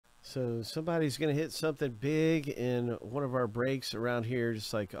So somebody's going to hit something big in one of our breaks around here.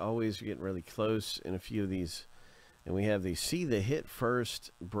 Just like always, we're getting really close in a few of these. And we have the See the Hit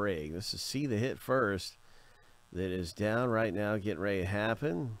First break. This is See the Hit First that is down right now, getting ready to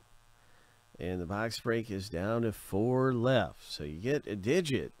happen. And the box break is down to 4 left. So you get a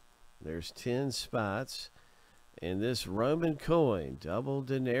digit. There's 10 spots. And this Roman coin, double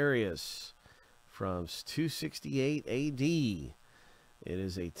denarius from 268 AD. It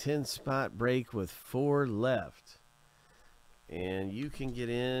is a 10-spot break with 4 left. And you can get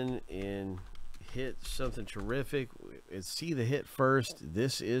in and hit something terrific. It's See the Hit First.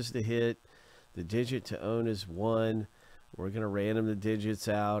 This is the hit. The digit to own is 1. We're going to random the digits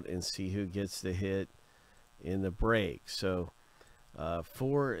out and see who gets the hit in the break. So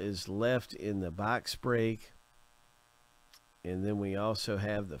 4 is left in the box break. And then we also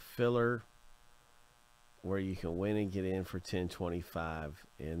have the filler, where you can win and get in for $10.25,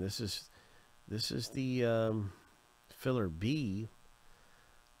 and this is the filler B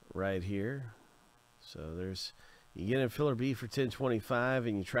right here. So there's, you get in filler B for $10.25,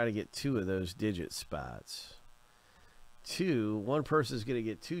 and you try to get 2 of those digit spots. One person is going to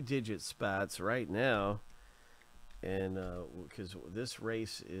get 2 digit spots right now, and because this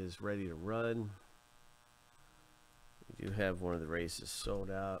race is ready to run, we do have one of the races sold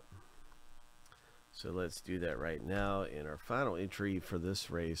out. So let's do that right now. And our final entry for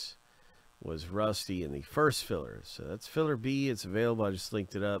this race was Rusty in the first filler. So that's filler B. It's available. I just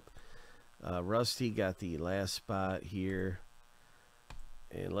linked it up. Rusty got the last spot here.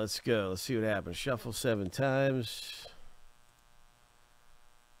 And let's go. Let's see what happens. Shuffle 7 times.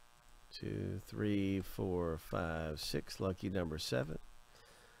 2, 3, 4, 5, 6. Lucky number 7.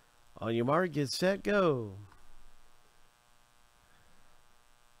 On your mark, get set, go.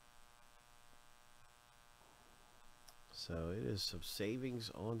 So it is some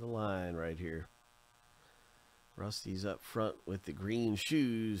savings on the line right here. Rusty's up front with the green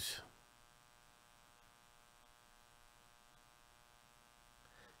shoes.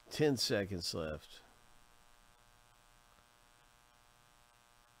 10 seconds left.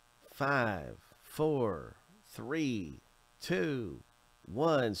 5, 4, 3, 2,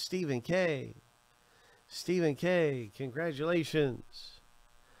 1. Stephen K. Stephen K. Congratulations.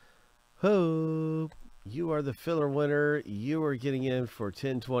 Hope. You are the filler winner. You are getting in for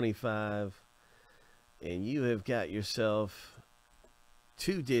 $10.25, and you have got yourself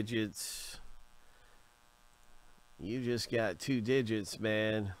 2 digits. You just got 2 digits,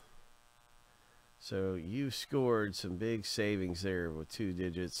 man. So you scored some big savings there with 2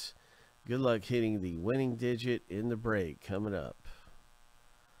 digits. Good luck hitting the winning digit in the break coming up.